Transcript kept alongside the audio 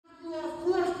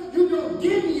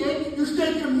deviate. You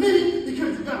stay committed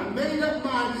because you got a made-up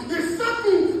mind. There's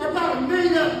something about a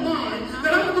made-up mind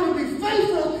that I'm going to be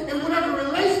faithful in whatever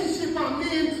relationship I'm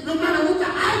in, no matter what the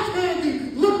eye candy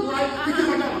look like, because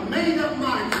I got a made-up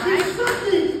mind. There's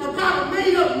something about a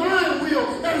made-up mind, Will,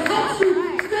 that helps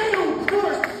you stay on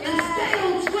course and stay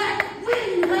on track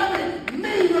when you have a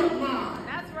made-up mind.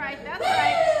 That's right. That's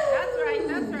right. That's right.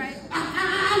 That's right. I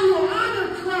will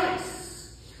honor Christ.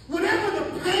 Whatever the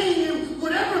pain and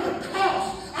whatever the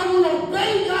cost, I will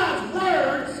obey God's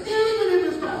word, even if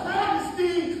it's the hardest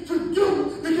thing to do,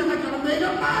 because I got a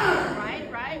made-up mind.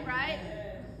 Right, right, right.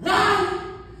 Why?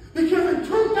 Because in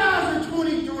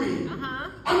 2023,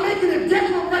 I'm making a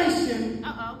declaration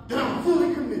that I'm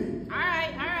fully committed. All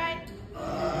right, all right.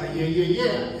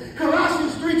 Yeah.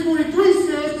 Colossians 3:23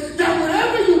 says that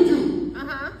whatever you do,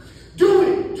 do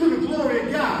it to the glory of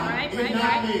God and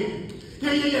not man.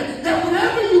 Yeah. That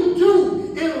whatever you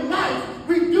do in life,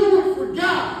 we do it for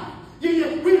God.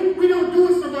 Yeah. We don't do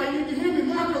it for like, you hear me,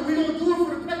 Marco, we don't do it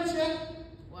for the paycheck.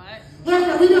 What?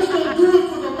 Marco, we just don't do it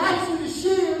for the likes and the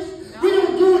shares. No. We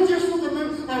don't do it just for the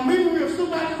memory of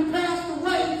somebody who passed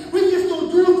away. We just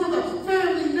don't do it for the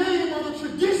family name or the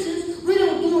traditions. We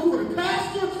don't do it for the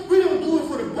pastor. We don't do it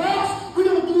for the boss. We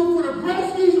don't do it for the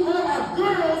broskies or our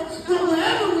girls. But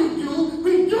whatever we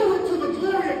do it to the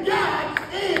glory of God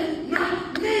and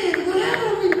not men. Whatever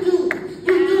we do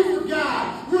for God.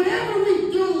 Whatever we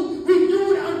do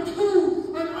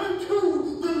it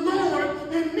unto the Lord.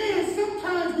 And man,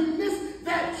 sometimes we miss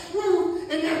that truth,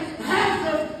 and that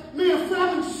has us,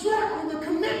 falling short on the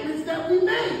commitments that we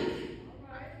made.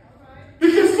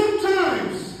 Because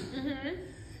sometimes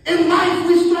in life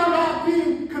we start off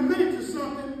being committed to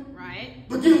something,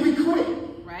 but then we quit.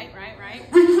 Right.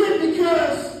 We quit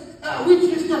because we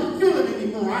just don't feel it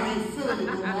anymore. I ain't feeling it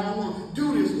no more. I don't want to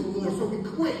do this no more. So we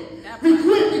quit. We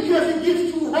quit because it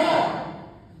gets too hard.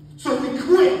 So we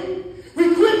quit.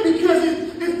 We quit because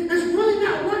it's really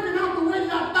not working out the way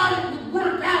that I thought it would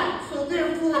work out. So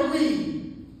therefore we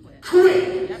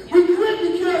quit. We quit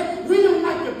because we don't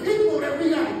like the people that we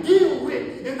got to deal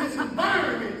with in this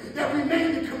environment that we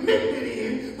made the commitment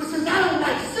in. But since I don't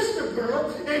like sister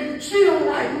girl and she don't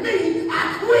like me,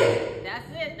 I quit. That's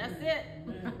it.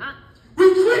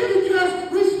 We quit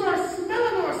because we start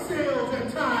smelling ourselves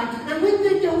at times, and we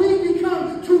think that we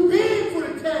become too big for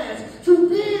the task, too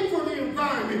big for the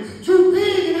environment, too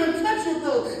big and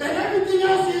untouchable, and everything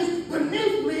else is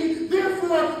beneath me.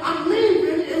 Therefore, I'm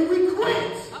leaving, and we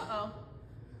quit.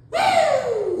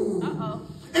 Woo!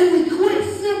 And we quit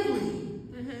simply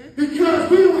because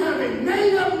we don't have a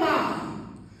made-up mind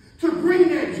to bring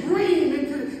that dream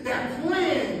into that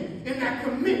plan and that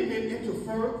commitment into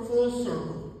full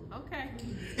circle. Okay.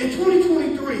 In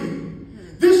 2023,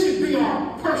 this should be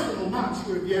our personal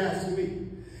mantra, if you ask me.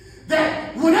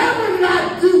 That whatever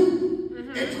that I do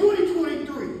in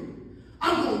 2023,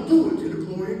 I'm going to do it to the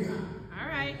glory of God. All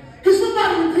right. Can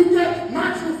somebody repeat that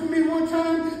mantra for me one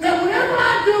time? That whatever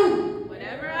I do in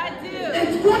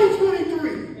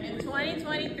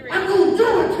 2023, I'm going to do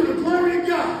it to the glory of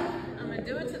God. I'm going to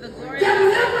do it to the glory of God. That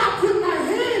whatever I put my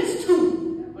hands to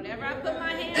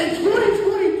in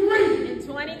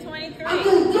 2023, I'm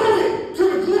going to do it to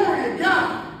the glory of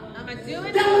God. I'm going to do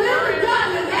it. That whatever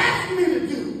God has asked me to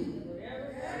do,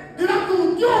 then I'm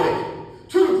going to do it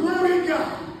to the glory of God. All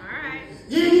right.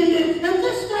 Yeah. And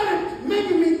this started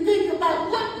making me think about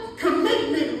what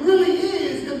commitment really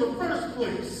is in the first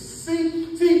place.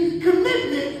 See,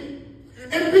 commitment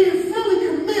and being fully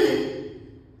committed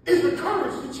is the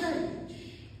courage to change.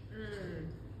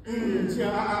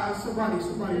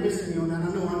 Somebody listen to me on that.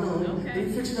 I know. Okay. Let me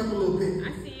fix it up a little bit. I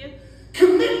see you.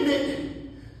 Commitment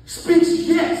speaks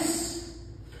yes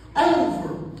over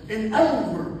and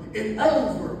over and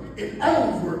over and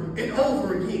over and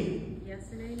over again.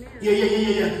 Yes and amen.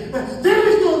 Yeah. There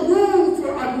is no room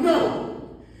for a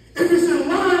no. If it's in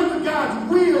line with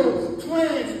God's will,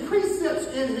 plans, precepts,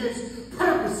 and his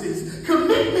purposes.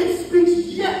 Commitment speaks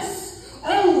yes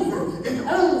over and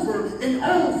over and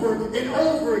over and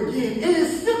over again. In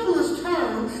its simplest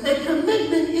term, a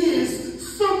commitment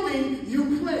is something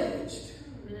you pledged.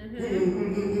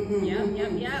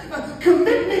 Yep.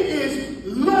 Commitment is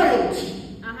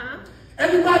loyalty.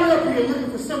 Everybody up here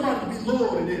looking for somebody to be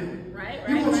loyal to them. Right.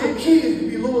 You want your kids to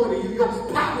be loyal to you, your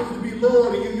partners to be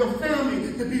loyal to you, your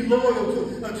family to be loyal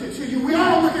to you. We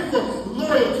all looking for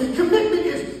loyalty. Commitment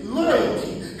is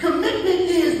loyalty. Commitment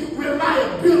is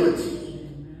reliability.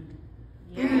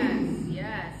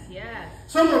 Yes.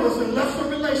 Some of us have left some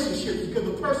relationships because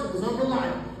the person was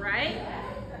unreliable. Right.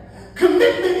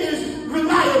 Commitment is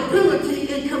reliability,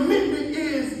 and commitment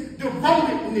is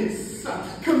devotedness.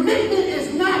 Commitment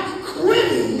is not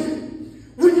quitting.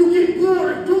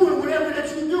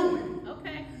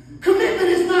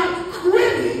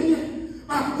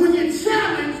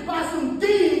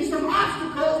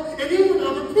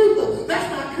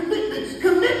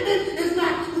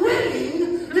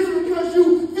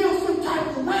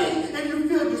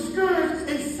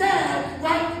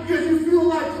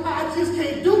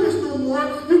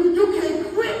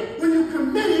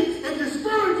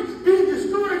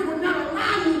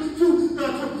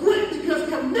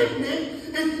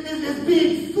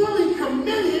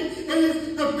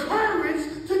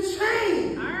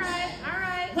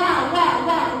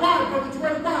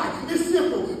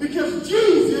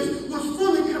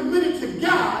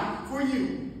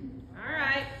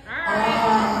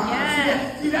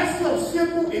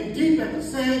 simple and deep at the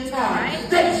same time. Right.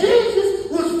 That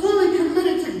Jesus was fully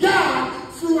committed to God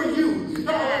for you.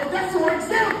 That's our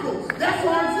example. That's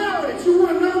our example. That you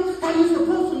want to know how you're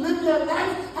supposed to live your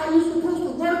life, how you're supposed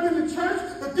to work in the church,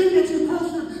 the thing that you're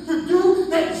supposed to do,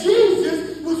 that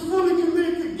Jesus was fully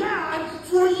committed to God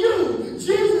for you.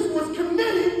 Jesus was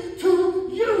committed to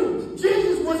you.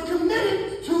 Jesus was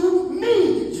committed to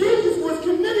me. Jesus was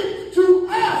committed to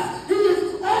us. He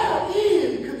is all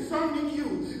in concerning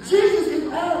you. Jesus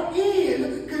is all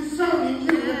in concerning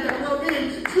you. With that word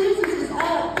in, Jesus is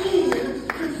all in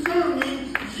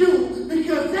concerning you,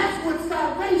 because that's what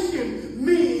salvation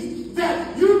means.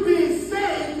 That you being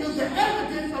saved is the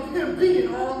evidence of him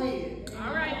being all in.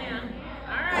 All right now.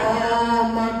 All right now.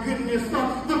 Oh my goodness.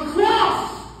 The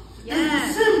cross Yes.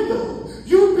 is the symbol.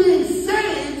 You being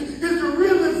saved is the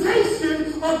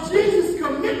realization of Jesus'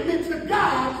 commitment to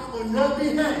God on your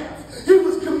behalf. He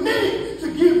was committed to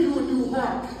give you a new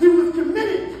heart. He was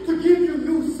committed to give you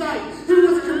new sight. He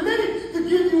was committed to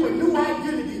give you a new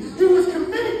identity. He was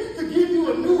committed to give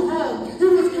you a new home. He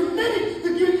was committed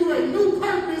to give you a new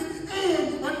purpose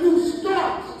and a new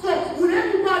start. So when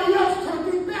everybody else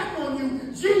turned their back on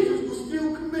you, Jesus was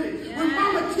still committed. Yes. When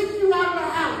mama kicked you out of the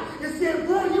house and said,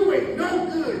 boy, you ain't no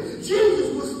good,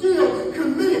 Jesus was still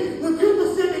committed. When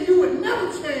people said that you would never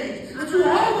change, that you would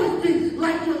always be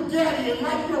like your daddy and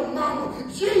like your mama,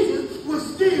 Jesus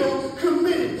was still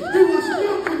committed. He was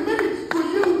still committed for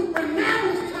you, but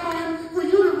now it's time for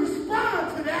you to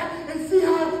respond to that and see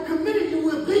how committed you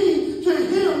will be to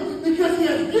him, because he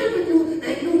has given you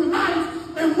a new life.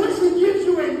 And once he gives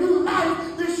you a new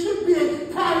life, there should be a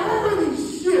priority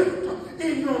shift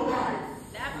in your life.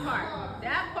 That part.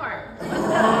 That part.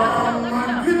 Oh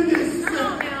my goodness.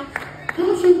 Come on now.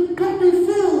 Don't be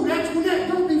fooled.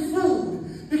 Don't be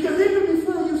fooled. Because even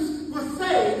before you were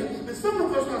saved, and some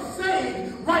of us are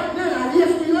saved right now,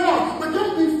 yes we are, but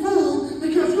don't be fooled,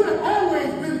 because you have always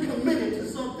been committed to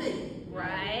something.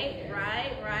 Right.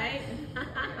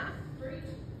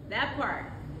 That part.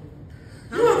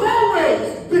 You have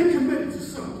always been committed to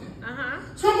something. Uh-huh.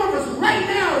 Some of us right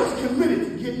now is committed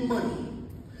to getting money.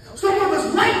 Some of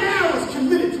us right now is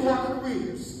committed to our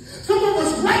careers. Some of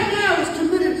us right now is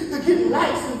committed to getting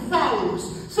likes and followers.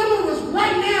 Some of us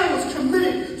right now is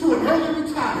committed to an early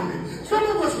retirement. Some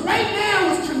of us right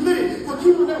now is committed for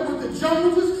keeping up with the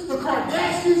Joneses, the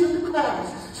Kardashians, and the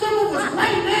Carters. Some of us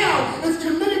right now is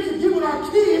committed to giving our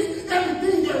kids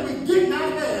everything that we did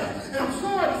not have. And I'm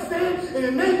sorry to say it, and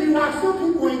it may be why some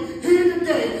people ain't here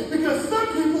today, because some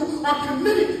people are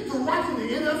committed to watching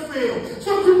the NFL.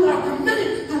 Some people are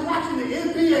committed to watching the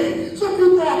NBA. Some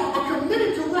people are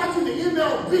committed to watching the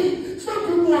MLB. Some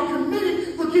people are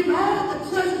committed to getting all the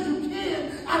pleasures you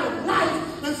can out of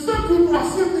life. And some people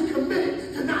are simply